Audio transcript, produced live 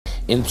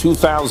In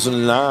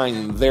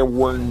 2009, there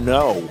were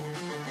no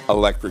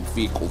electric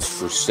vehicles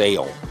for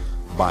sale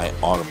by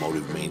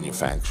automotive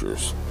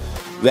manufacturers.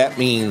 That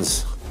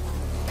means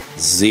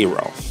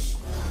zero.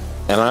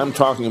 And I'm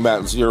talking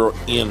about zero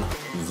in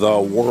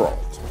the world.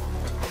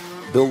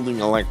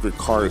 Building electric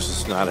cars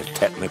is not a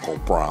technical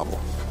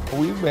problem.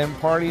 We've been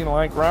partying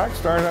like rock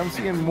stars. I'm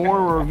seeing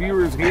more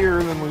reviewers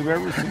here than we've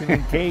ever seen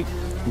in Cape.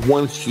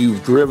 Once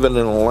you've driven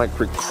an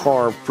electric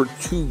car for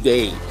 2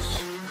 days,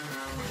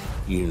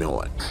 you know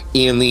it.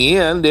 In the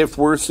end, if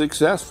we're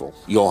successful,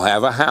 you'll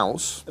have a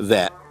house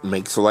that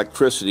makes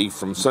electricity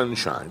from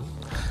sunshine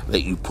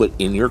that you put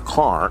in your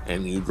car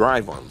and you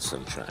drive on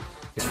sunshine.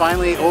 It's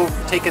finally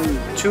taken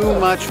too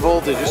much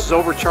voltage. This is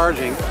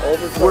overcharging.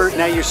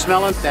 Now you're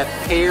smelling that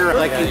air,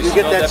 like you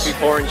get that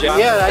before injection.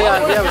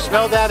 Yeah, we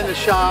smelled that in the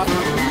shop.